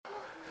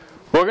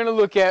We're going to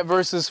look at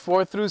verses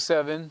 4 through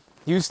 7.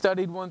 You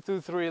studied 1 through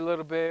 3 a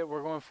little bit.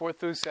 We're going 4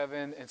 through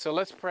 7. And so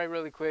let's pray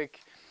really quick,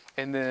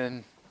 and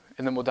then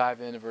we'll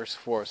dive into verse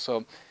 4.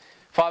 So,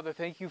 Father,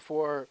 thank you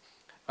for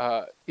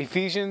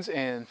Ephesians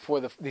and for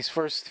these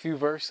first few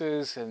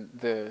verses and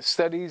the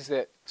studies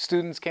that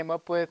students came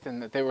up with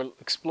and that they were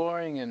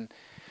exploring and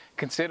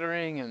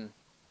considering. And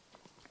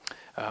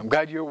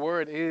God, your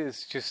word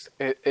is just,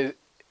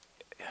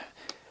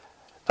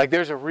 like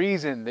there's a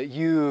reason that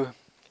you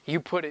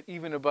put it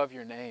even above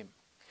your name.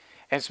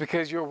 And it's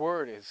because your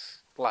word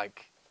is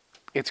like,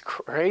 it's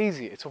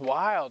crazy. It's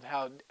wild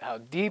how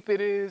deep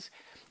it is,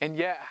 and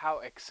yet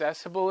how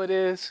accessible it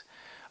is.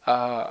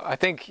 I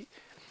think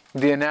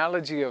the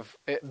analogy of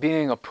it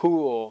being a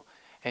pool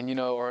and,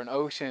 or an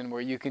ocean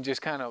where you can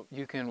just kind of,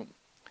 you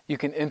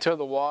can enter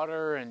the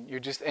water and you're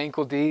just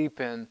ankle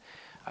deep, and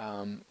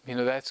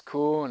that's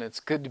cool, and it's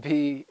good to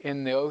be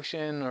in the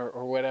ocean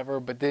or whatever,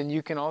 but then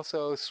you can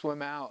also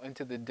swim out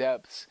into the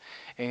depths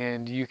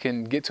and you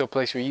can get to a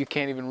place where you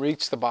can't even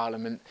reach the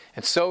bottom,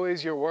 and so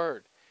is your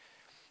word.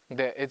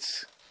 That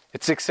it's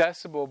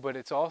accessible, but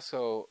it's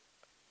also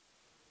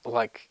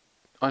like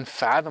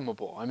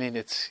unfathomable. I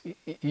mean,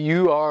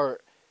 you are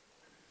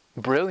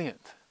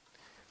brilliant.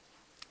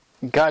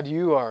 God,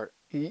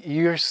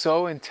 you're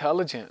so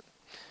intelligent.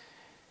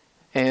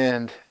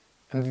 And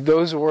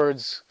those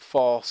words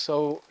fall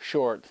so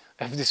short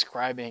of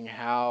describing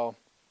how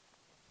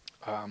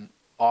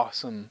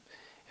awesome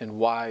and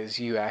wise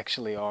you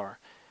actually are.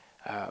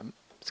 So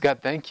God,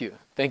 thank you.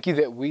 Thank you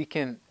that we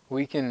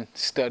can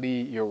study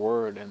your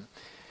word. And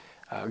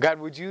God,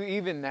 would you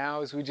even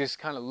now, as we just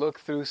kind of look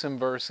through some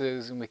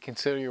verses and we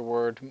consider your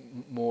word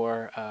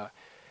more,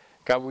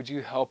 God, would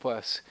you help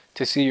us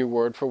to see your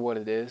word for what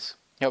it is?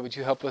 God, would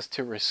you help us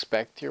to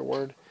respect your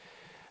word?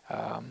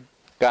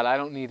 God, I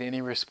don't need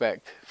any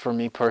respect for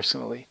me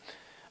personally.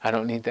 I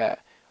don't need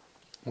that.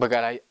 But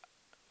God,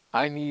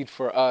 I need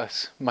for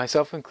us,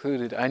 myself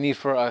included, I need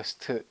for us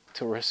to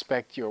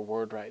respect your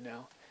word right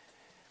now.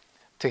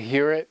 To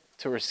hear it,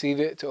 to receive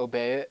it, to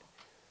obey it,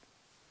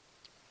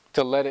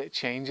 to let it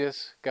change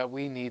us. God,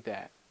 we need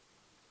that.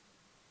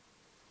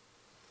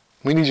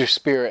 We need your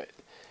spirit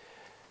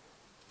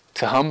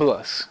to humble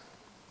us.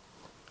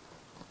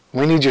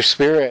 We need your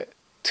spirit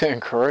to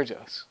encourage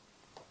us.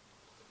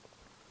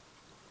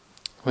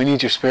 We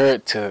need your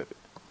spirit to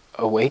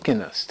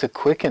awaken us, to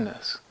quicken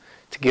us,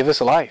 to give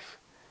us life.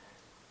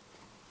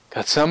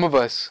 God, some of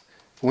us,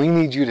 we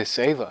need you to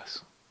save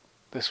us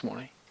this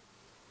morning.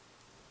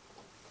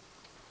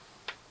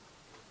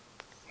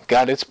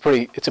 God, it's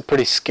a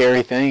pretty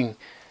scary thing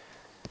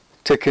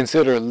to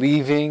consider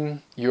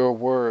leaving your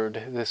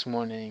word this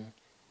morning,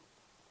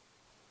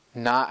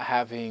 not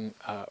having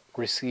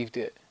received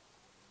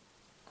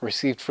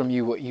from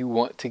you what you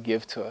want to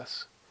give to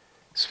us,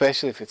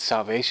 especially if it's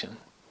salvation.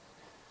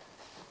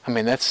 I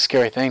mean, that's a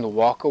scary thing to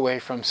walk away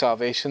from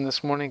salvation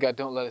this morning. God,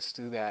 don't let us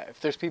do that. If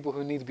there's people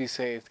who need to be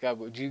saved, God,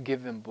 would you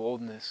give them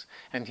boldness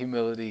and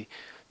humility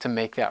to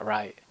make that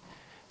right?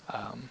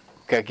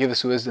 God, give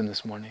us wisdom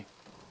this morning.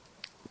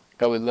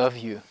 God, we love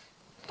you.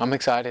 I'm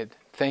excited.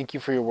 Thank you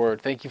for your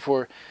word. Thank you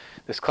for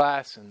this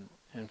class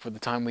and for the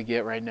time we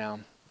get right now.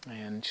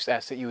 And just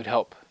ask that you would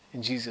help.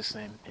 In Jesus'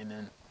 name,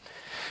 amen.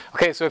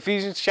 Okay, so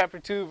Ephesians chapter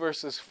 2,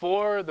 verses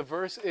 4. The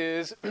verse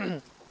is,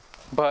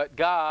 But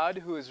God,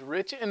 who is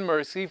rich in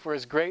mercy for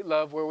his great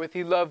love wherewith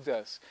he loved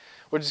us.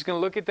 We're just going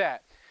to look at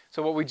that.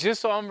 So what we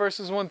just saw in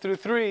verses 1 through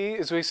 3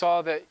 is we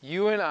saw that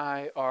you and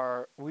I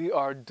are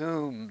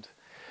doomed.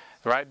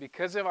 Right?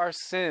 Because of our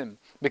sin,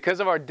 because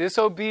of our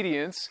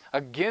disobedience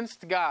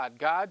against God.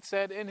 God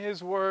said in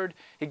his word,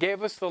 he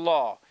gave us the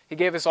law. He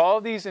gave us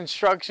all these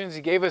instructions.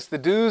 He gave us the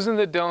do's and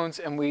the don'ts,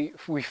 and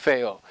we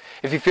fail.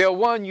 If you fail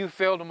one, you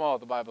failed them all,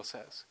 the Bible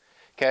says.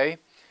 Okay?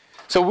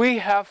 So we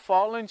have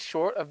fallen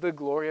short of the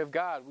glory of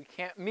God. We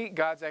can't meet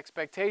God's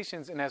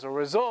expectations, and as a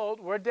result,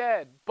 we're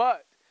dead.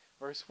 But,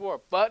 verse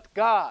 4, but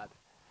God,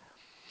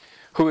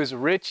 who is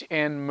rich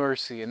in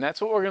mercy. And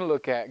that's what we're going to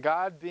look at.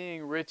 God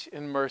being rich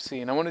in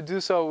mercy. And I want to do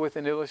so with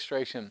an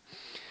illustration.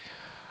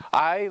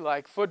 I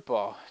like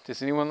football.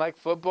 Does anyone like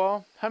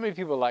football? How many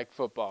people like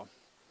football?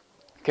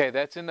 Okay,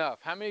 that's enough.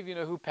 How many of you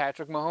know who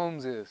Patrick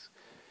Mahomes is?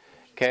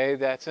 Okay,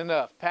 that's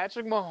enough.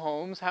 Patrick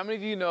Mahomes, how many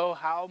of you know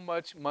how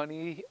much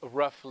money,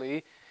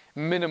 roughly,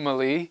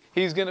 minimally,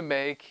 he's going to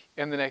make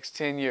in the next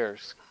 10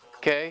 years?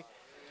 Okay?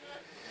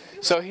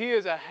 So he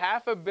is a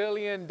 $500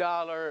 million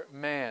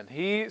man.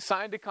 He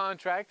signed a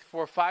contract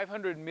for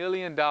 $500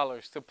 million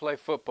to play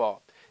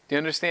football. Do you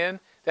understand?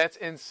 That's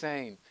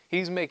insane.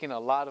 He's making a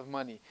lot of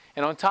money.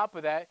 And on top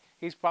of that,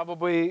 he's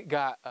probably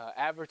got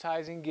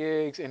advertising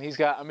gigs. And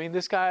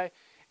this guy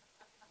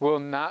will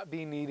not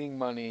be needing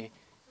money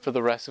for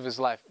the rest of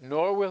his life.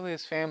 Nor will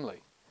his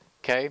family.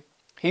 Okay?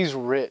 He's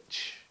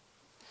rich.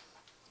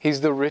 He's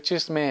the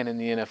richest man in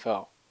the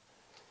NFL.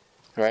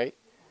 Right?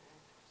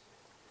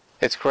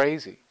 It's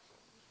crazy.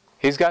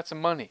 He's got some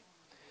money.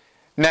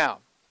 Now,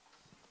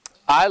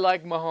 I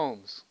like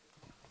Mahomes,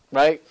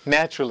 right?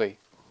 Naturally.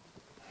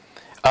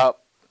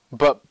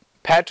 But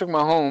Patrick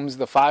Mahomes,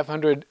 the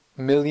 $500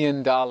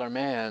 million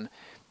man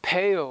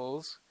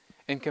pales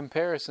in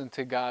comparison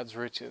to God's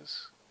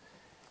riches.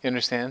 You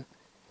understand?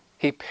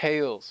 He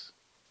pales.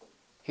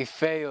 He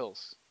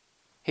fails.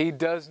 He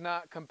does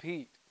not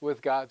compete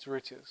with God's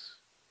riches.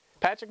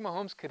 Patrick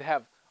Mahomes could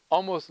have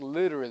almost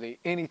literally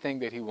anything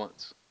that he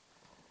wants.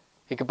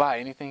 He could buy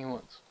anything he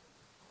wants.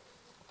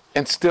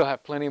 And still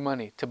have plenty of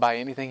money to buy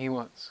anything he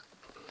wants.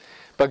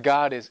 But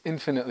God is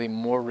infinitely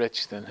more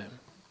rich than him.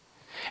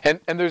 And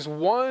there's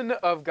one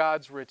of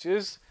God's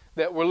riches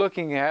that we're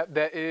looking at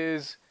that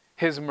is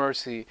His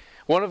mercy.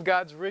 One of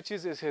God's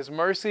riches is His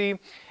mercy,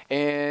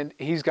 and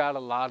He's got a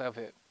lot of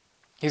it.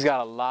 He's got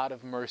a lot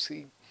of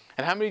mercy.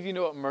 And how many of you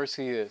know what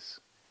mercy is?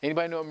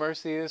 Anybody know what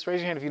mercy is? Raise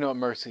your hand if you know what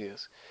mercy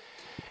is.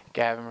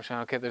 Gavin,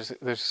 Rashawn, okay, there's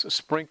a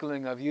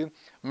sprinkling of you.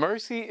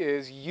 Mercy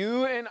is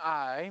you and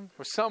I,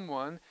 or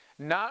someone,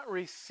 not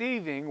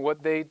receiving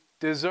what they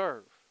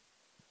deserve.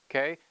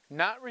 Okay?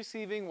 Not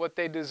receiving what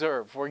they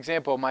deserve. For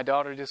example, my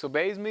daughter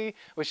disobeys me.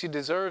 What she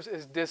deserves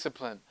is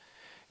discipline.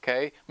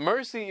 Okay?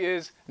 Mercy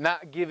is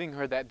not giving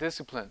her that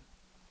discipline.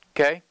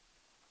 Okay?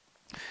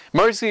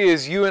 Mercy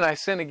is you and I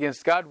sin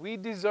against God. We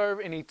deserve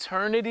an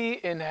eternity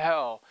in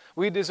hell.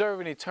 We deserve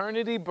an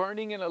eternity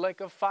burning in a lake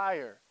of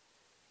fire.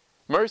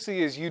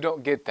 Mercy is you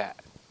don't get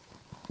that.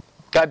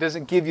 God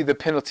doesn't give you the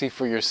penalty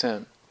for your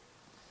sin.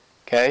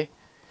 Okay?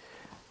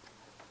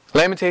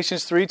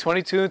 Lamentations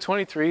 3:22 and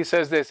 23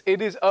 says this, "It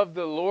is of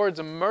the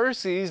Lord's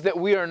mercies that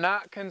we are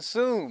not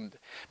consumed,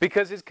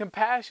 because His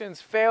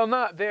compassions fail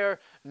not. They are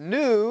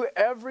new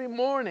every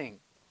morning.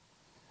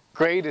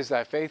 Great is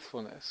thy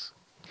faithfulness."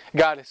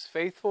 God is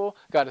faithful,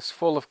 God is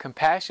full of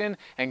compassion,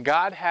 and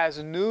God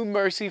has new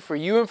mercy for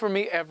you and for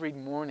me every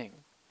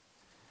morning.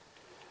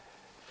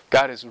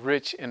 God is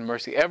rich in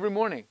mercy. Every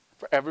morning,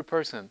 for every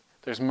person,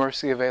 there's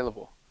mercy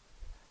available.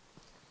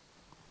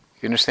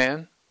 You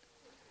understand?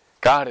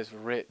 God is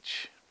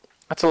rich.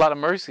 That's a lot of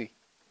mercy.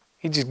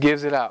 He just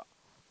gives it out,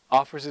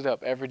 offers it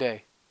up every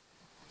day.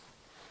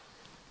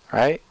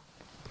 Right?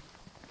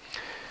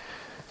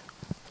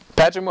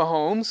 Patrick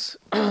Mahomes,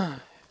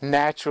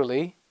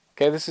 naturally,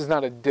 okay, this is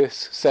not a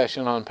diss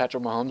session on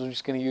Patrick Mahomes. I'm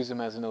just going to use him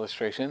as an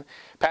illustration.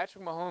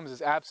 Patrick Mahomes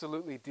is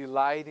absolutely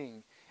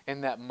delighting in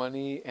that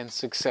money and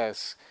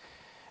success,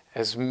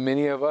 as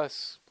many of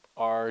us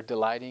are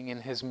delighting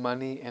in his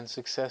money and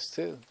success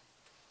too.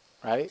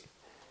 Right?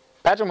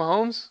 Patrick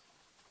Mahomes,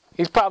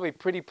 he's probably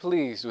pretty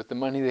pleased with the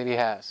money that he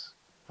has.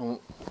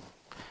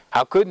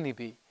 How couldn't he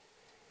be?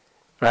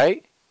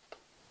 Right?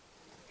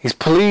 He's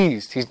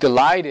pleased. He's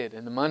delighted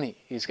in the money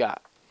he's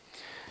got.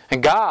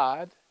 And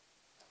God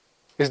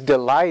is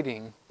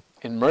delighting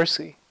in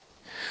mercy.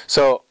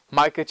 So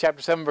Micah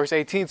chapter 7 verse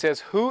 18 says,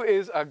 "Who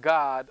is a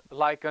God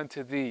like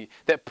unto thee,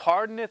 that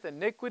pardoneth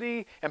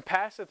iniquity, and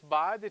passeth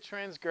by the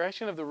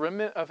transgression of the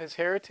remnant of his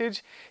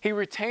heritage? He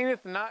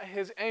retaineth not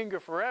his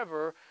anger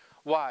forever."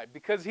 Why?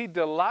 Because He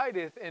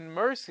delighteth in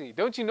mercy.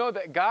 Don't you know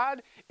that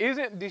God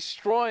isn't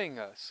destroying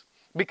us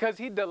because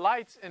He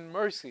delights in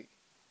mercy?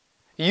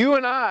 You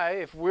and I,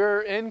 if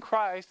we're in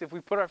Christ, if we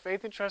put our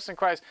faith and trust in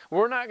Christ,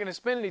 we're not going to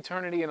spend an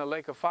eternity in a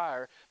lake of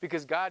fire,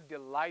 because God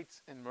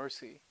delights in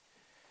mercy.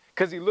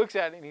 Because He looks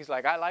at it and He's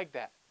like, I like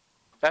that.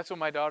 That's what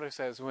my daughter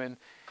says when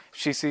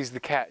she sees the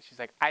cat. She's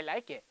like, I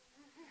like it.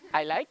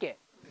 I like it.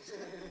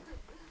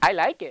 I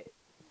like it.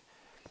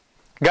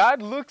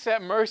 God looks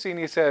at mercy and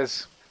He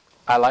says,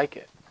 I like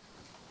it.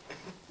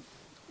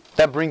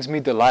 That brings me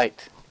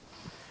delight.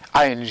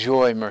 I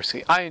enjoy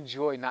mercy. I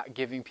enjoy not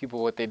giving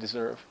people what they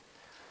deserve.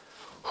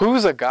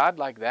 Who's a God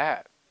like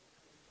that?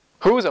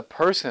 Who is a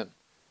person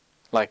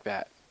like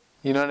that?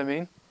 You know what I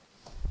mean?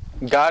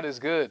 God is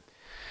good.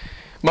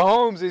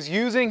 Mahomes is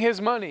using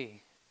his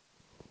money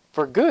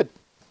for good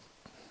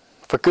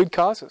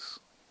causes,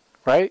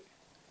 right?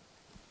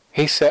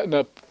 He's setting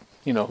up,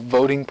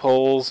 voting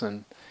polls,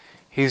 and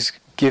he's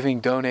giving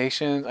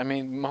donations. I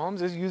mean,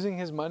 Mahomes is using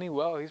his money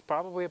well. He's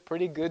probably a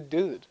pretty good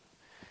dude.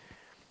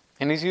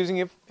 And he's using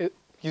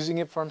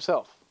it for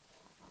himself.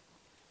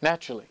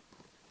 Naturally.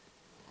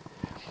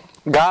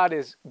 God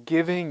is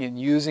giving and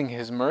using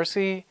His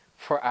mercy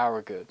for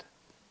our good.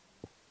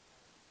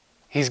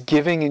 He's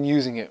giving and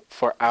using it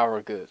for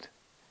our good.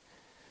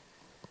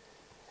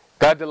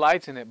 God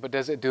delights in it, but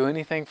does it do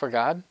anything for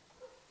God?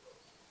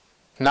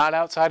 Not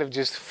outside of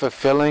just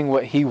fulfilling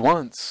what He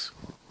wants.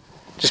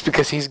 Just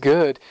because He's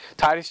good.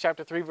 Titus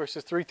chapter 3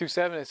 verses 3 through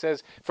 7, it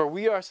says, "For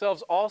we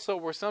ourselves also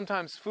were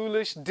sometimes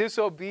foolish,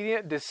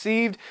 disobedient,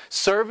 deceived,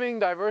 serving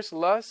diverse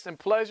lusts and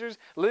pleasures,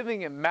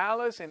 living in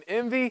malice and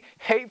envy,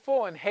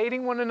 hateful and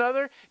hating one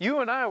another. You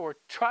and I were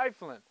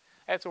trifling."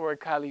 That's a word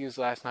Kylie used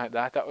last night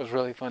that I thought was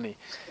really funny.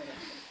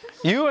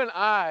 You and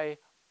I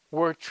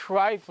were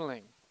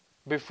trifling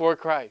before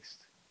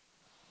Christ.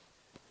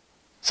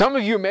 Some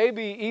of you,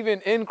 maybe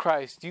even in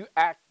Christ, you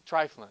act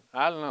trifling.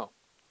 I don't know.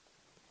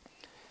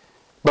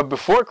 But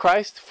before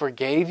Christ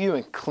forgave you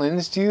and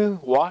cleansed you,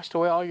 washed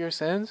away all your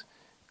sins,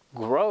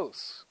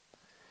 gross.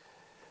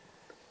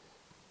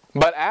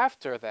 But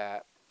after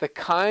that, the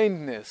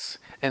kindness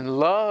and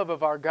love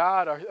of our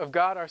God,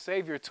 our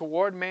Savior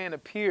toward man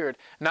appeared,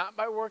 not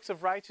by works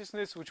of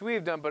righteousness which we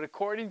have done, but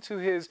according to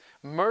His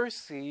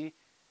mercy,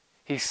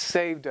 He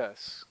saved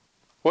us.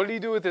 What did He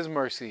do with His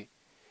mercy?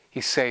 He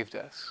saved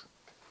us.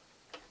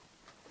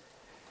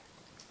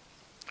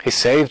 He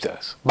saved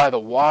us by the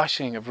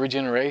washing of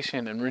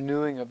regeneration and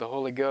renewing of the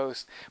Holy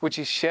Ghost, which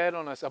He shed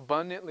on us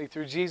abundantly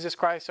through Jesus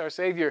Christ our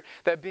Savior,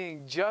 that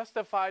being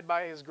justified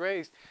by His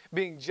grace,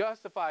 being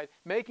justified,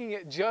 making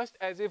it just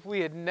as if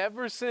we had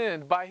never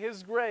sinned, by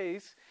His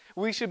grace,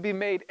 we should be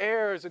made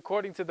heirs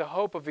according to the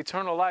hope of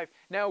eternal life.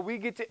 Now we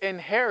get to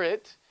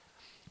inherit,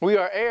 we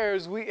are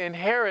heirs, we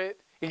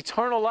inherit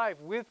eternal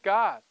life with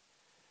God.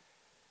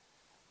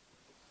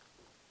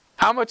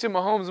 How much of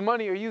Mahomes'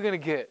 money are you going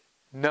to get?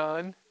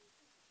 None.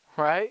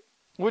 Right?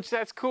 Which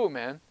that's cool,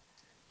 man.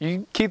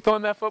 You keep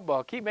throwing that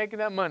football. Keep making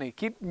that money.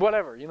 Keep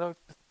whatever.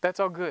 That's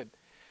all good.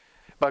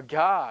 But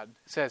God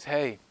says,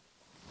 hey,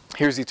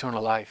 here's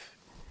eternal life.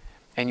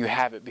 And you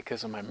have it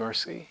because of my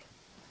mercy.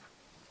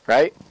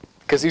 Right?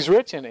 Because He's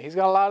rich in it. He's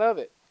got a lot of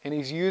it. And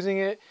He's using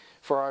it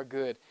for our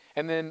good.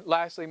 And then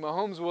lastly,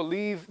 Mahomes will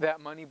leave that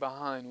money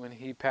behind when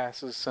he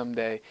passes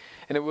someday.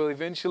 And it will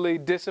eventually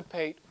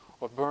dissipate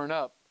or burn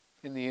up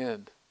in the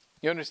end.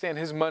 You understand,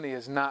 his money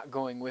is not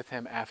going with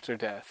him after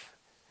death.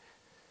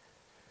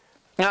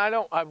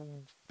 Now, I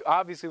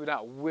obviously would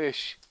not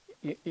wish,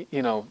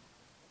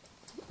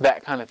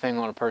 that kind of thing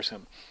on a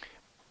person.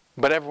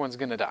 But everyone's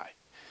going to die,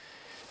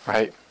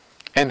 right?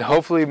 And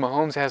hopefully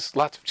Mahomes has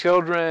lots of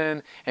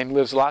children and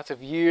lives lots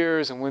of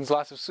years and wins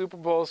lots of Super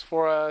Bowls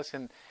for us.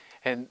 And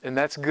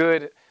that's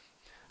good.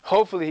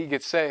 Hopefully he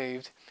gets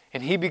saved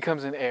and he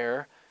becomes an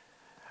heir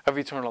of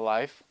eternal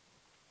life.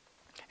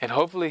 And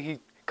hopefully he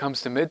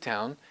comes to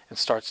Midtown and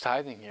starts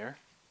tithing here.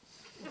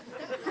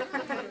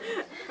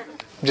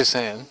 I'm just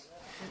saying.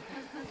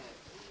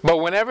 But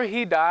whenever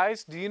he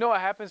dies, do you know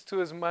what happens to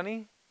his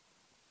money?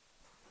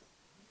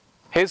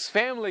 His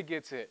family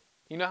gets it.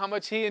 You know how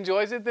much he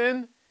enjoys it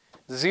then?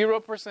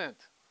 0%.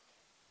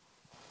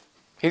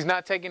 He's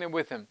not taking it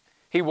with him.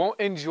 He won't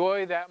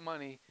enjoy that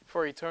money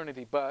for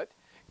eternity, but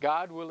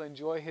God will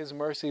enjoy His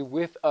mercy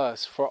with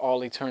us for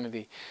all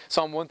eternity.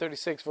 Psalm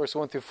 136, verse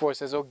 1 through 4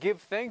 says, "Oh, give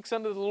thanks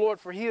unto the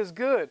Lord, for He is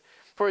good,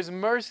 for His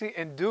mercy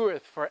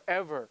endureth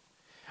forever.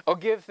 Oh,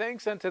 give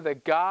thanks unto the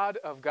God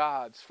of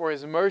gods, for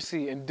His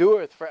mercy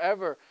endureth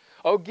forever.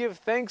 Oh, give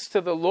thanks to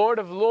the Lord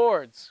of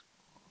lords,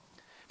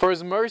 for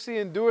His mercy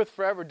endureth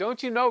forever."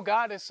 Don't you know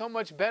God is so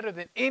much better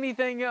than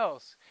anything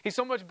else? He's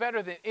so much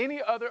better than any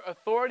other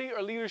authority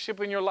or leadership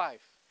in your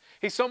life.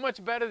 He's so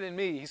much better than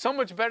me. He's so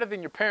much better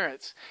than your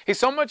parents. He's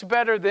so much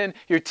better than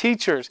your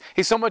teachers.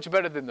 He's so much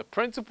better than the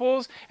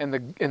principals and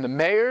the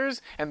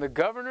mayors and the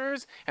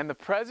governors and the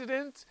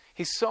presidents.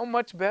 He's so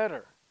much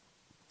better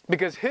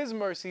because His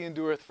mercy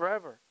endureth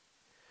forever.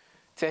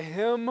 To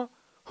Him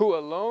who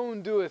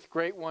alone doeth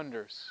great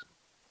wonders,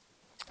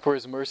 for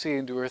His mercy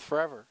endureth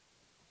forever.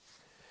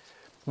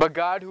 But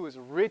God, who is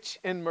rich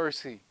in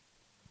mercy,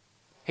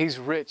 He's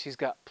rich. He's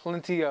got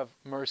plenty of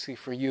mercy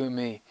for you and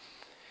me.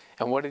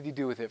 And what did He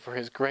do with it? For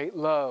His great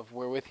love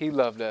wherewith He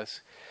loved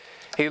us.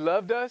 He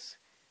loved us,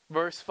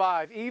 verse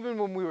 5, even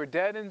when we were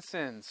dead in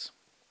sins.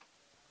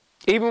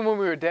 Even when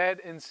we were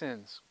dead in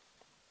sins.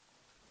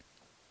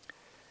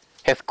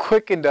 Hath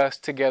quickened us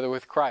together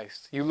with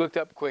Christ. You looked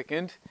up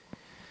quickened.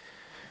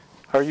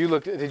 Did you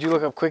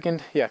look up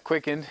quickened? Yeah,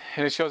 quickened.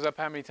 And it shows up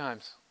how many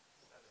times?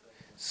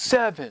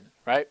 7,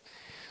 right?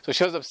 So it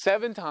shows up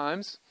 7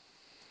 times.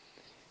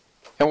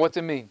 And what's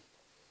it mean?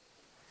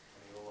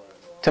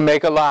 To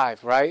make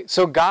alive, right?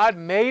 So God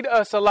made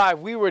us alive.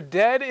 We were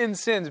dead in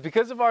sins.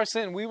 Because of our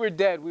sin, we were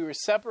dead. We were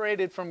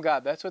separated from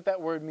God. That's what that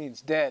word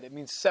means, dead. It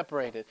means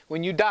separated.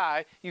 When you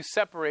die, you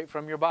separate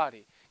from your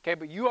body. Okay,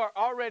 but you are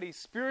already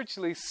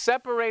spiritually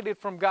separated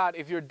from God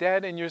if you're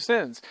dead in your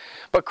sins.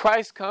 But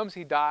Christ comes,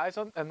 He dies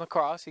on the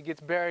cross, He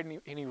gets buried,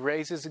 and he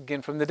raises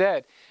again from the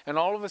dead. And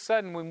all of a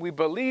sudden, when we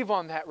believe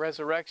on that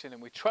resurrection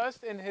and we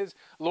trust in His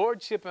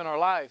lordship in our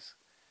lives,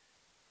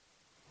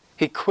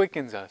 He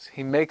quickens us.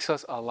 He makes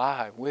us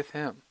alive with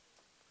Him.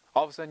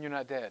 All of a sudden you're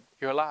not dead.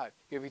 You're alive.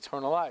 You have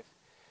eternal life.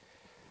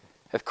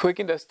 Hath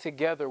quickened us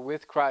together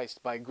with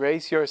Christ. By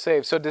grace you are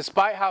saved. So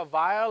despite how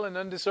vile and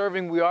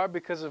undeserving we are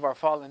because of our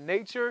fallen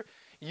nature,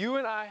 you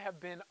and I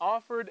have been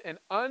offered an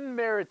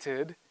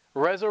unmerited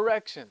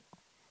resurrection.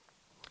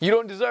 You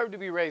don't deserve to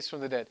be raised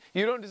from the dead.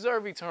 You don't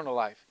deserve eternal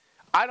life.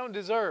 I don't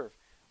deserve,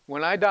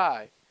 when I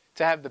die,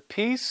 to have the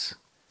peace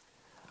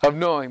of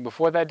knowing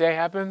before that day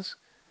happens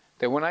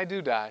that when I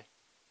do die,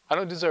 I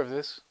don't deserve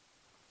this,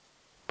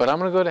 but I'm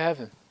going to go to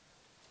heaven.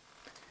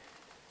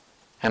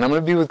 And I'm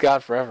going to be with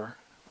God forever.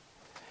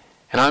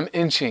 And I'm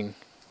inching,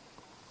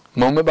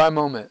 moment by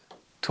moment,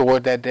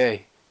 toward that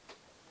day.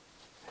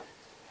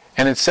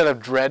 And instead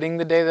of dreading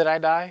the day that I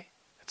die,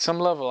 at some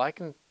level I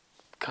can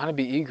kind of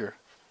be eager.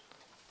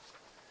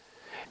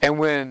 And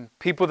when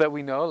people that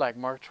we know, like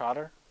Mark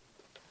Trotter,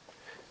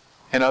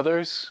 and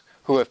others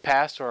who have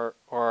passed or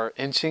are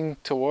inching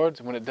towards,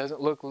 when it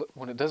doesn't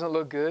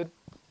look good,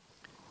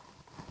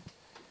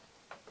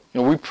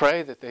 And we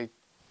pray that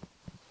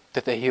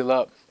they heal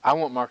up. I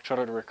want Mark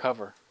Trotter to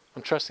recover.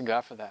 I'm trusting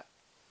God for that.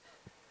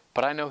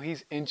 But I know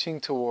he's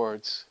inching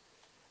towards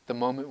the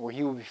moment where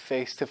he will be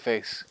face to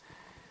face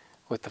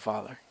with the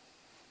Father.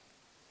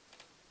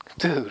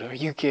 Dude, are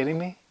you kidding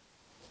me?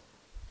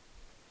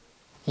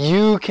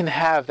 You can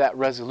have that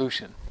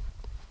resolution.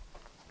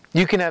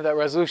 You can have that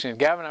resolution.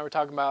 Gavin and I were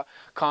talking about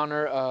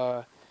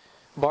Connor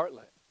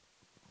Bartlett,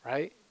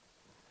 right?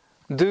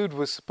 Dude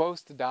was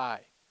supposed to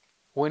die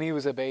when he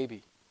was a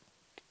baby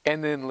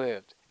and then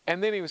lived.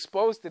 And then he was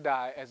supposed to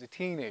die as a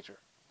teenager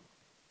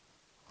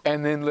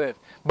and then lived.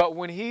 But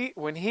when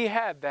he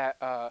had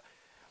that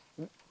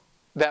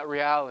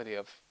reality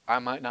of, I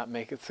might not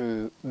make it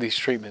through these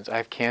treatments. I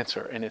have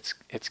cancer and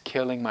it's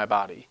killing my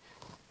body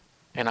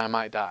and I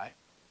might die.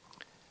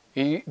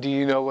 Do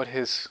you know what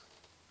his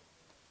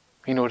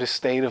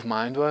state of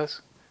mind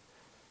was?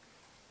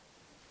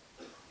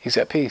 He's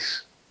at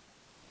peace.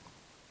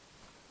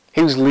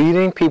 He was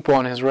leading people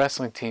on his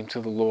wrestling team to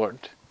the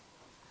Lord.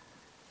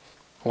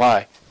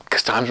 Why?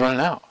 Because time's running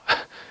out.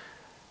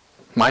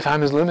 My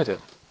time is limited.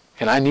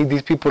 And I need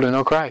these people to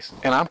know Christ.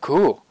 And I'm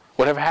cool.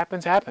 Whatever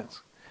happens,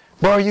 happens.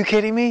 Bro, are you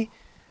kidding me?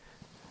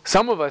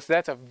 Some of us,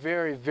 that's a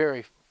very,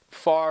 very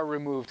far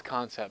removed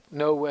concept.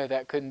 No way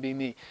that couldn't be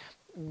me.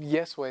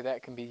 Yes way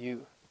that can be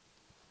you.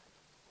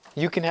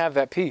 You can have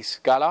that peace.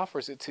 God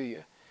offers it to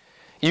you.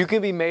 You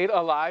can be made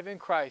alive in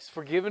Christ,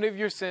 forgiven of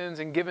your sins,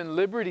 and given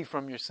liberty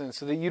from your sins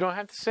so that you don't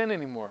have to sin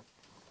anymore.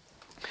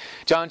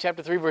 John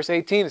chapter 3 verse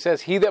 18, it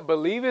says, "He that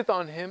believeth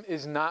on him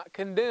is not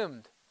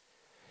condemned."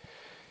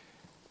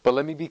 But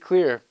let me be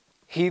clear.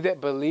 He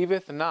that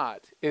believeth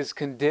not is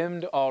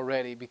condemned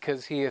already,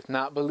 because he hath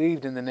not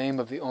believed in the name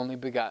of the only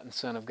begotten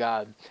Son of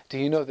God. Do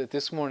you know that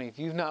this morning, if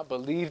you've not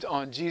believed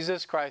on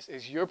Jesus Christ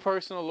as your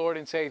personal Lord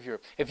and Savior,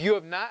 if you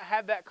have not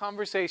had that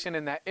conversation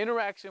and that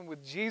interaction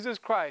with Jesus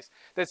Christ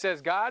that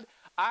says, God,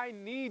 I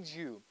need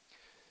you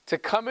to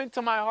come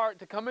into my heart,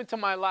 to come into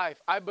my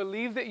life. I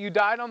believe that you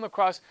died on the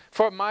cross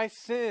for my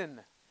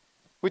sin,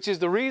 which is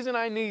the reason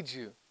I need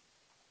you.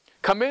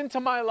 Come into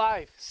my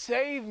life.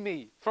 Save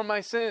me from my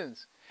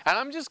sins. And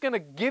I'm just going to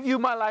give you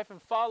my life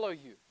and follow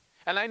you.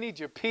 And I need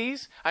your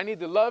peace. I need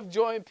the love,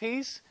 joy, and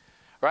peace.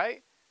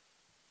 Right?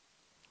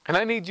 And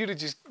I need you to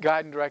just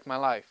guide and direct my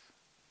life.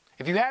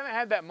 If you haven't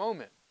had that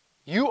moment,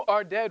 you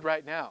are dead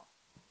right now.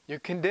 You're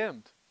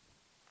condemned.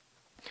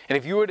 And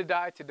if you were to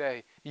die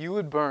today, you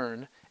would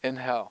burn in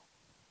hell.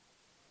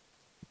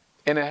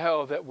 In a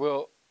hell that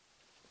will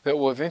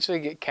eventually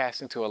get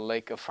cast into a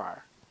lake of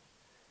fire.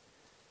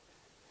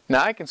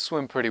 Now, I can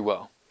swim pretty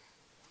well.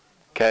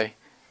 Okay?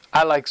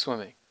 I like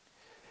swimming.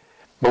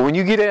 But when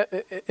you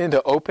get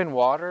into open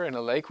water in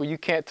a lake where you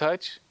can't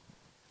touch,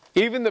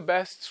 even the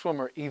best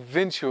swimmer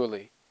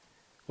eventually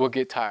will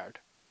get tired.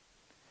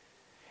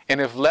 And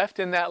if left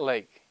in that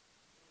lake,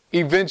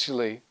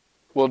 eventually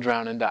will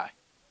drown and die.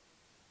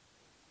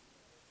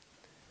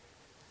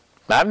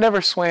 Now, I've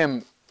never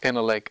swam in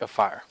a lake of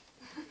fire.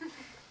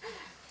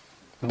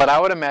 But I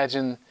would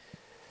imagine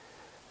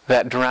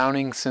that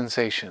drowning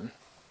sensation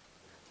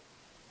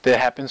that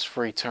happens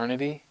for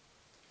eternity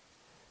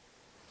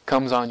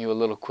comes on you a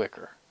little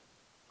quicker.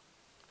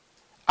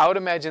 I would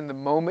imagine the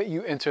moment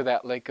you enter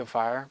that lake of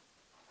fire,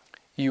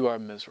 you are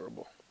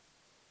miserable.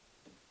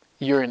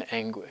 You're in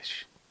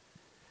anguish.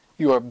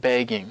 You are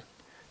begging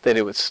that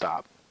it would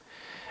stop.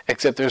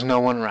 Except there's no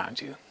one around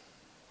you.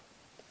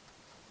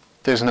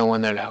 There's no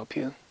one there to help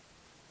you.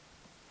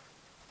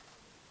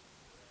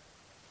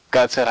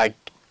 God said,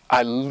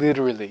 I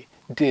literally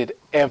did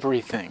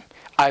everything.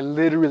 I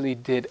literally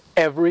did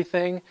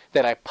everything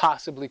that I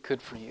possibly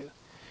could for you.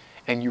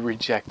 And you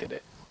rejected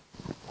it.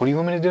 What do you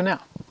want me to do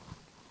now?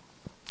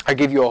 I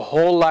gave you a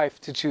whole life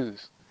to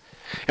choose.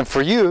 And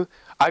for you,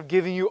 I've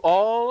given you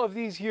all of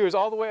these years,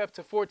 all the way up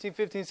to 14,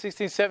 15,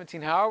 16,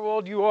 17, however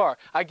old you are.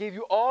 I gave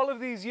you all of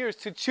these years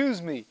to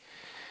choose me.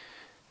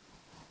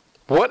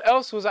 What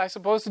else was I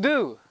supposed to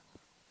do?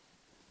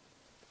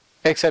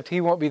 Except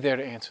He won't be there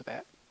to answer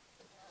that.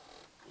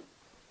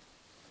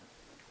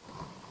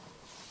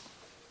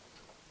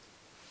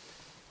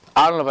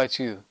 I don't know about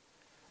you.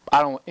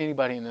 I don't want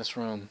anybody in this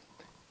room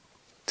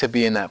to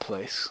be in that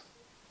place.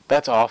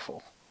 That's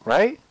awful,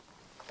 right?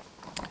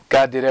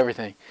 God did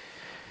everything.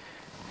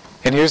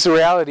 And here's the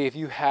reality. If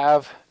you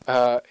have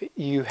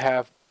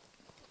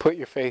put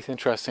your faith and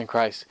trust in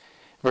Christ.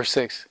 Verse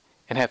 6,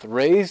 and hath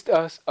raised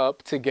us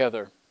up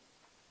together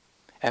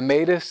and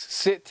made us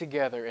sit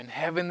together in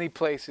heavenly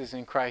places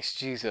in Christ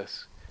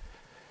Jesus.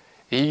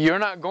 You're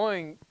not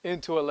going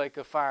into a lake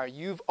of fire.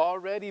 You've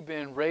already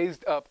been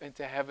raised up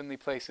into heavenly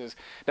places.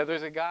 Now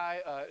there's a guy,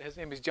 his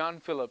name is John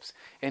Phillips,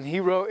 and he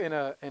wrote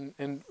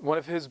in one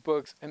of his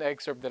books an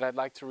excerpt that I'd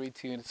like to read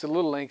to you. And it's a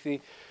little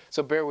lengthy,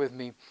 so bear with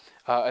me.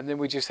 And then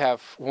we just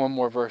have one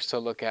more verse to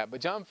look at. But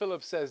John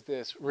Phillips says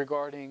this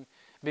regarding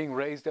being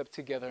raised up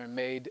together and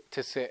made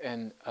to sit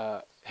in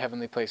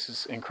heavenly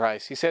places in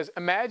Christ. He says,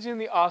 imagine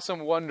the awesome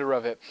wonder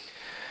of it.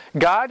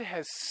 God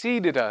has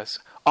seated us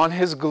on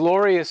His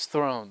glorious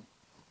throne.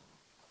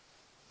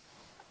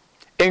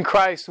 In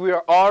Christ, we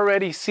are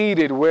already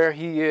seated where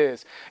He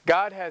is.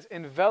 God has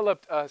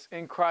enveloped us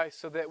in Christ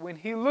so that when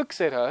He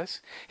looks at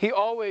us, He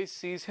always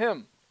sees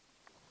Him.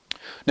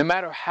 No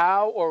matter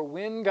how or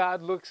when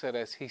God looks at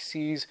us, He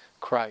sees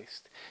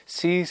Christ,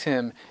 sees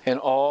Him in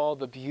all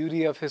the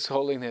beauty of His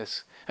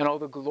holiness and all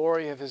the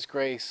glory of His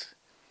grace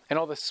and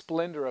all the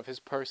splendor of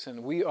His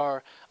person. We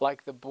are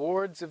like the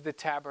boards of the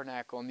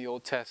tabernacle in the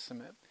Old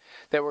Testament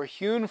that were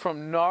hewn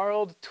from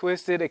gnarled,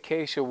 twisted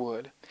acacia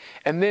wood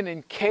and then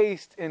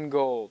encased in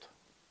gold.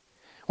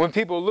 When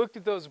people looked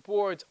at those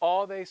boards,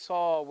 all they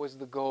saw was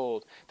the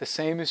gold. The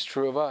same is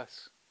true of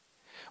us.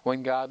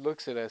 When God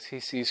looks at us, He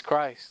sees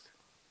Christ.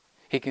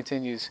 He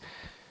continues,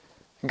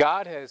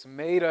 God has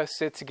made us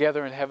sit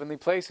together in heavenly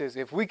places.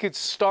 If we could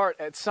start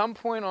at some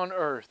point on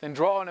earth and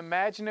draw an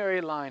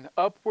imaginary line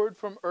upward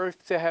from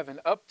earth to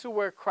heaven, up to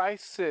where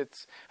Christ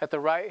sits at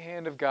the right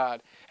hand of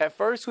God, at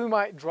first we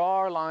might draw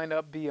our line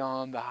up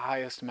beyond the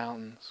highest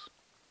mountains.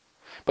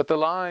 But the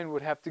line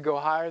would have to go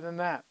higher than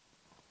that.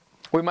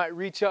 We might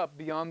reach up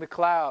beyond the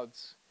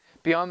clouds,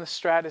 beyond the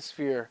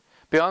stratosphere,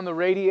 beyond the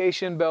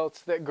radiation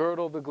belts that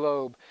girdle the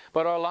globe.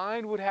 But our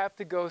line would have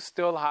to go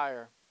still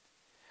higher.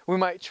 We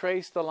might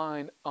trace the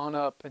line on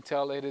up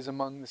until it is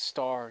among the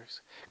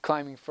stars,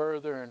 climbing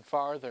further and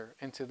farther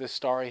into the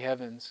starry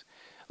heavens,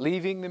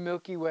 leaving the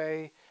Milky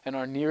Way and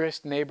our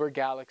nearest neighbor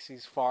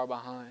galaxies far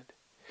behind.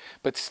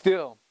 But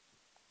still,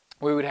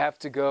 we would have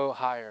to go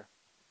higher.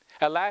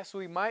 At last,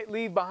 we might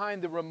leave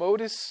behind the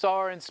remotest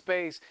star in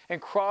space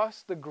and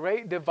cross the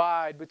great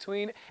divide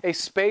between a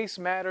space,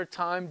 matter,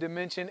 time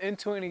dimension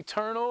into an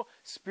eternal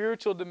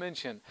spiritual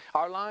dimension.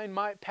 Our line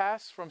might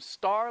pass from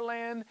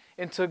starland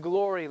into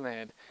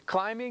gloryland,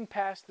 climbing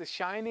past the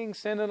shining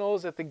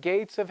sentinels at the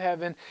gates of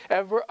heaven,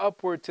 ever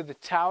upward to the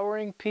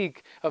towering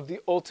peak of the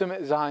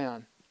ultimate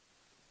Zion.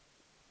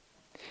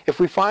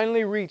 If we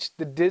finally reached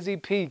the dizzy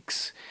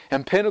peaks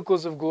and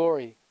pinnacles of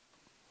glory,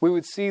 we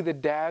would see the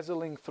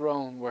dazzling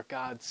throne where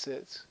God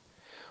sits,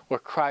 where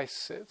Christ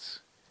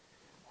sits,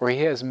 where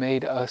He has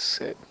made us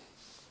sit.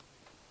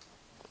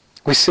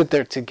 We sit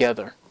there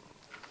together.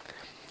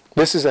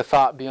 This is a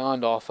thought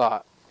beyond all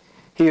thought.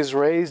 He has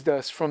raised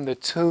us from the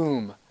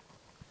tomb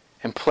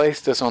and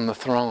placed us on the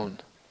throne.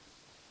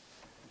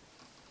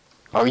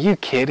 Are you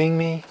kidding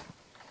me?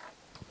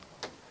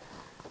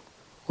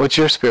 What's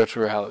your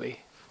spiritual reality?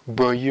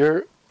 Bro,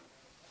 you're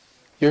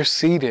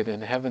seated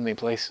in heavenly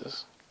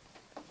places.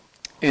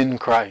 In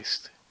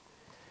Christ,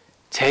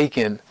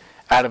 taken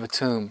out of a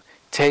tomb,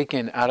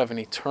 taken out of an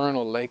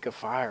eternal lake of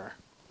fire.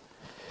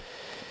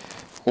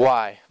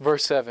 Why?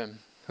 Verse 7.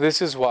 This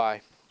is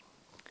why.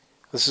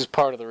 This is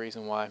part of the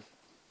reason why.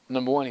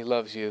 Number 1, He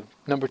loves you.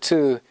 Number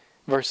 2,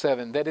 verse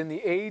 7. That in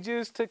the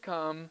ages to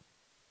come,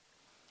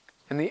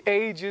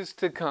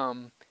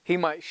 He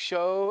might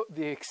show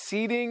the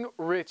exceeding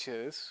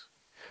riches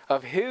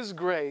of His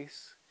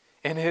grace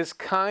and His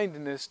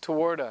kindness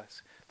toward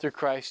us through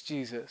Christ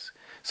Jesus.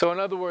 So in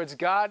other words,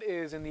 God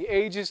is in the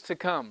ages to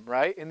come,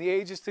 right? In the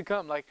ages to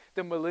come, like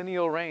the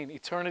millennial reign,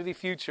 eternity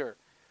future.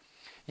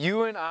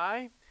 You and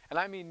I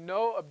mean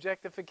no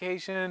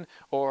objectification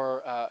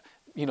or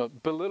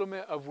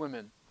belittlement of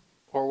women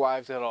or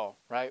wives at all,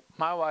 right?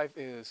 My wife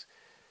is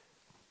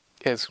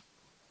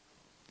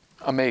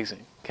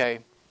amazing, okay?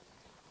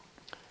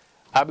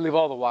 I believe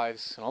all the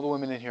wives and all the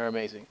women in here are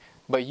amazing.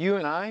 But you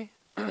and I,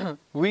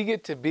 we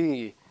get to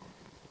be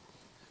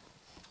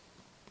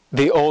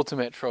the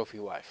ultimate trophy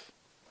wife.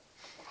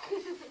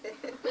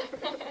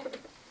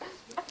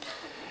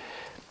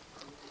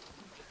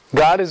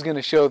 God is going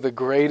to show the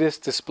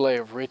greatest display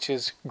of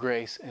riches,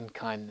 grace, and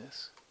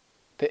kindness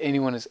that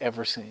anyone has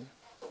ever seen.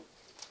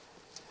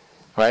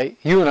 Right?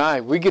 You and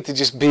I, we get to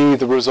just be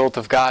the result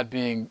of God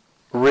being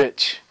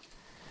rich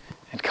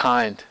and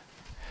kind.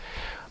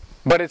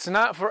 But it's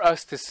not for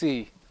us to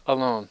see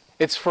alone.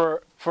 It's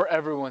for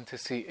everyone to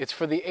see. It's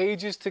for the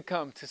ages to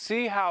come to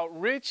see how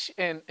rich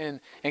and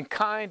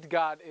kind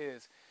God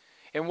is.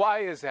 And why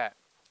is that?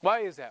 Why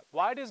is that?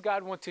 Why does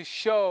God want to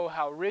show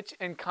how rich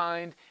and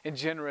kind and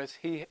generous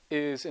He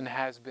is and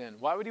has been?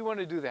 Why would He want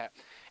to do that?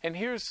 And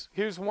here's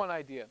one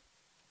idea.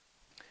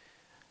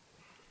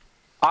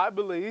 I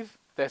believe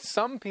that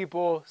some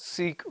people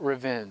seek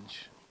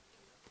revenge.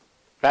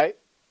 Right?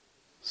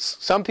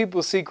 Some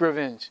people seek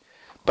revenge.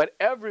 But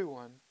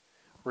everyone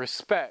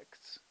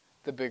respects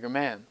the bigger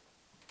man.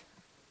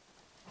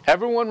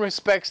 Everyone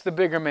respects the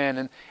bigger man.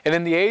 And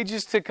in the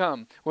ages to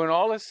come, when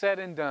all is said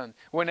and done,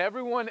 when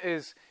everyone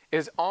is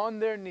on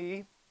their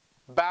knee,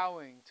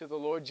 bowing to the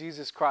Lord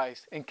Jesus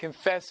Christ and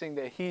confessing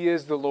that He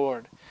is the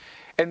Lord,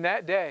 in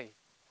that day,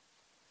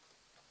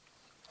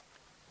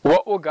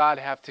 what will God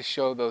have to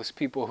show those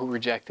people who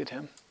rejected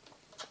Him?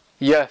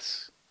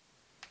 Yes,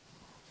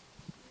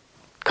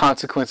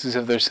 consequences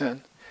of their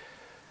sin.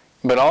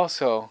 But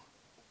also,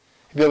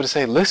 you'll be able to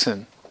say,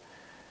 listen,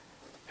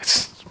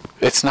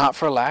 it's not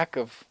for lack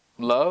of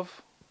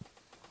love.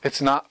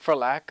 It's not for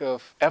lack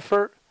of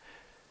effort.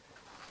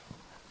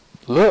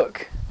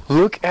 Look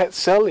at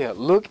Celia.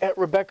 Look at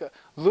Rebecca.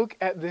 Look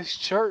at this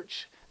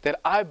church that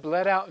I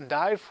bled out and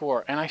died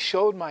for, and I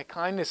showed my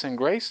kindness and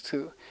grace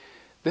to.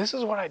 This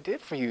is what I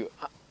did for you.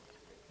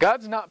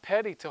 God's not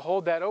petty to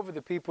hold that over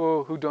the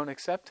people who don't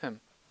accept him.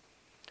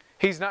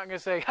 He's not going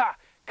to say, ha,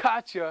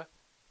 gotcha.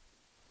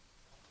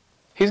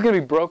 He's going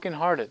to be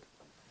brokenhearted.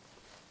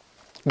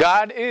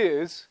 God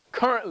is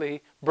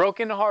currently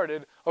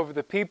brokenhearted over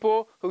the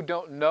people who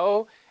don't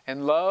know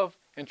and love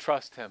and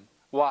trust him.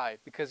 Why?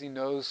 Because he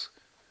knows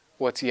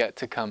what's yet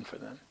to come for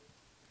them.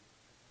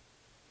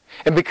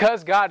 And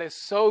because God is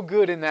so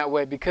good in that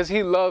way, because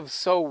he loves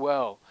so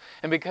well,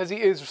 and because he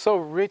is so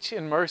rich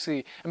in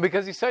mercy, and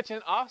because he's such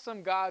an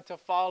awesome God to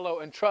follow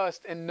and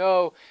trust and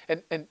know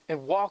and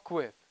walk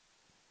with,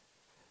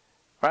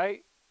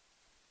 right?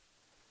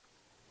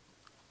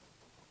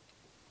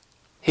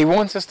 He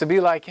wants us to be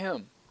like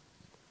him.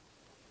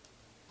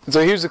 And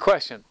so here's the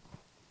question.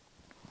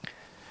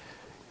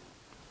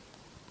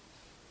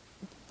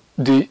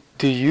 Do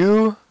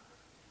you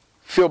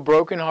feel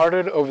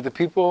brokenhearted over the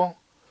people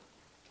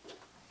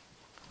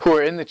who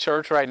are in the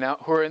church right now,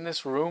 who are in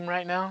this room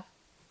right now?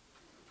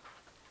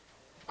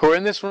 Who are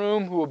in this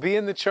room, who will be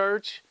in the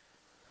church,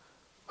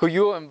 who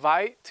you will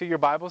invite to your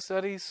Bible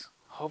studies,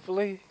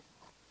 hopefully?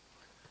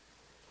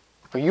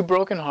 Are you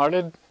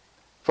brokenhearted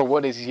for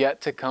what is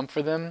yet to come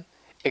for them,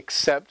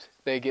 except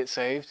they get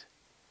saved?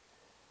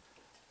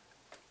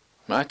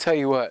 I tell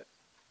you what,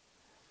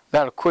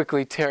 that'll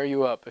quickly tear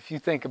you up. If you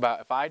think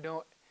about,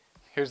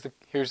 here's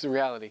the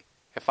reality.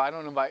 If I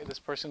don't invite this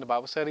person to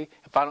Bible study,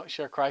 if I don't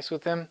share Christ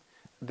with them,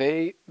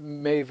 they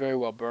may very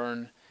well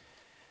burn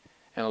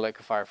in a lake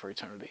of fire for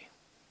eternity.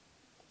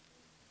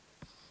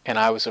 And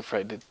I was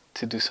afraid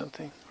to do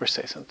something or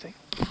say something.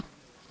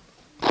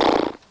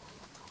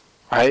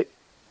 Right?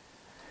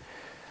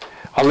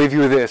 I'll leave you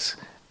with this.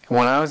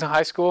 When I was in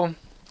high school,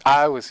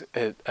 I was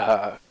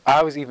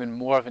even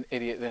more of an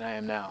idiot than I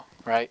am now.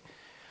 Right?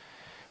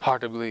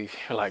 Hard to believe.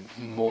 You're like,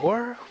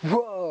 more?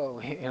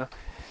 Whoa! You know.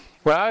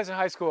 When I was in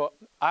high school,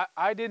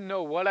 I didn't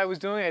know what I was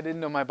doing. I didn't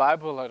know my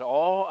Bible at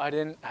all. I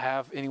didn't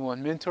have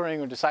anyone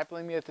mentoring or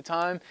discipling me at the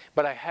time.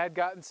 But I had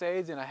gotten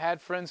saved, and I had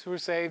friends who were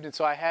saved. And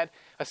so I had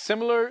a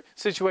similar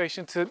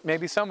situation to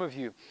maybe some of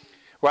you,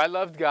 where I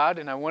loved God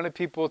and I wanted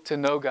people to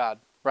know God,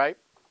 right?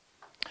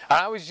 And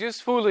I was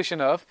just foolish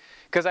enough,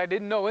 because I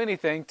didn't know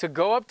anything, to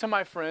go up to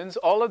my friends,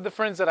 all of the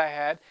friends that I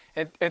had,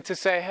 and to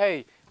say,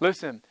 hey,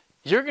 listen,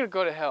 you're going to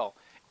go to hell.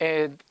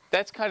 And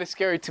that's kind of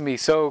scary to me.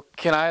 So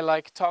can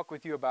I talk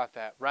with you about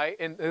that, right?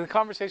 And the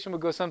conversation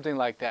would go something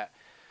like that,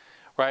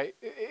 right?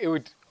 It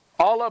would,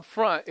 all up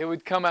front, it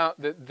would come out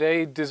that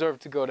they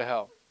deserved to go to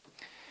hell.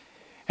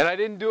 And I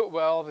didn't do it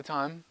well all the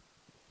time,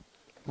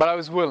 but I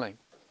was willing,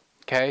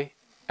 okay?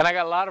 And I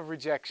got a lot of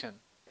rejection.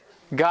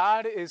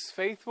 God is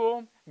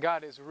faithful.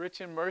 God is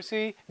rich in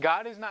mercy.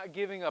 God is not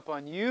giving up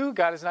on you.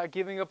 God is not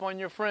giving up on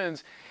your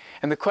friends.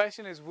 And the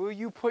question is, will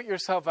you put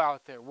yourself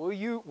out there? Will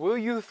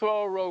you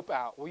throw a rope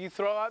out? Will you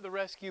throw out the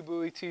rescue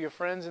buoy to your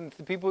friends and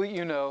the people that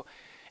you know?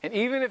 And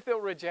even if they'll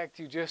reject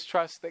you, just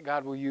trust that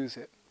God will use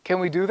it.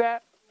 Can we do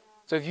that?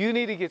 So if you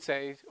need to get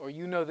saved, or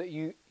you know that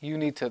you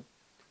need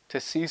to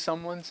see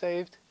someone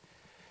saved,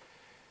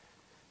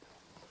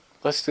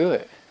 let's do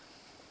it.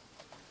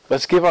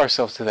 Let's give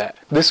ourselves to that.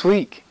 This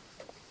week,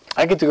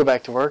 I get to go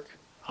back to work.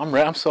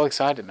 I'm so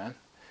excited, man.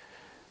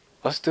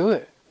 Let's do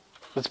it.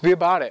 Let's be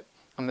about it.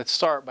 And let's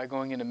start by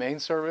going into main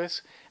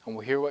service, and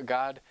we'll hear what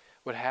God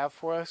would have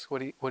for us,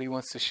 what He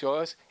wants to show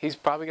us. He's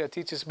probably going to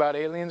teach us about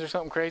aliens or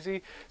something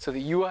crazy, so that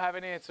you will have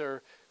an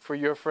answer for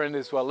your friend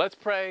as well. Let's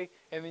pray,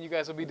 and then you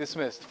guys will be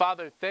dismissed.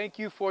 Father, thank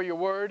you for your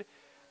word.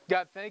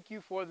 God, thank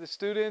you for the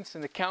students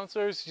and the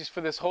counselors, just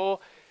for this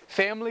whole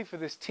family, for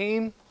this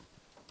team.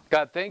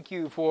 God, thank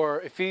you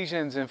for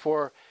Ephesians and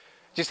for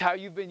just how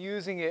you've been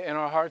using it in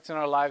our hearts and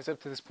our lives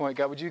up to this point.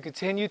 God, would you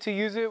continue to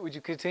use it? Would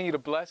you continue to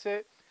bless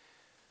it?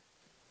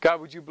 God,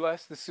 would you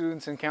bless the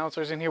students and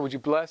counselors in here? Would you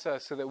bless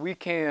us so that we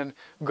can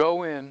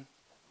go in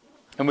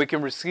and we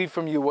can receive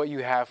from you what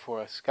you have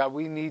for us? God,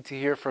 we need to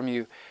hear from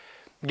you.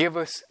 Give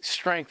us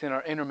strength in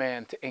our inner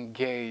man to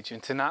engage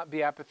and to not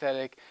be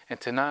apathetic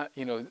and to not,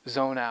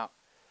 zone out.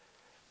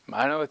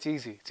 I know it's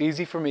easy. It's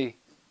easy for me.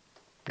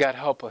 God,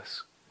 help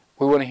us.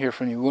 We want to hear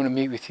from you. We want to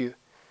meet with you.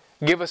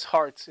 Give us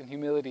hearts and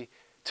humility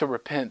to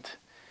repent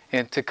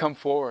and to come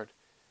forward.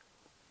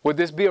 Would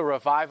this be a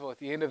revival at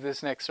the end of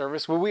this next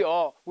service? Would we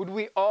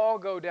all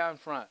go down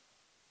front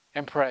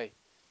and pray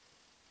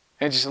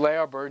and just lay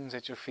our burdens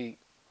at your feet?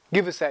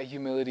 Give us that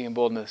humility and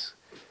boldness.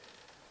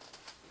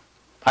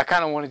 I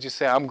kind of want to just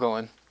say, I'm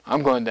going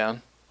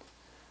down.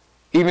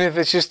 Even if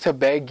it's just to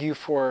beg you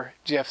for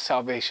Jeff's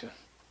salvation.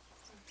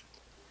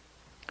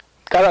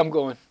 God, I'm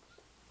going.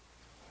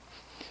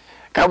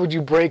 God, would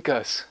you break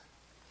us?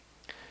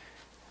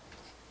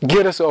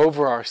 Get us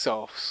over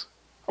ourselves.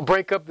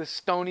 Break up the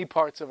stony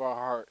parts of our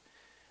heart.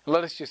 And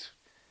let us just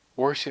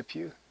worship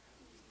you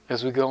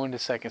as we go into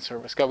second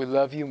service. God, we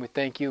love you and we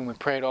thank you and we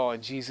pray it all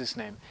in Jesus'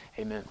 name.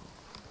 Amen.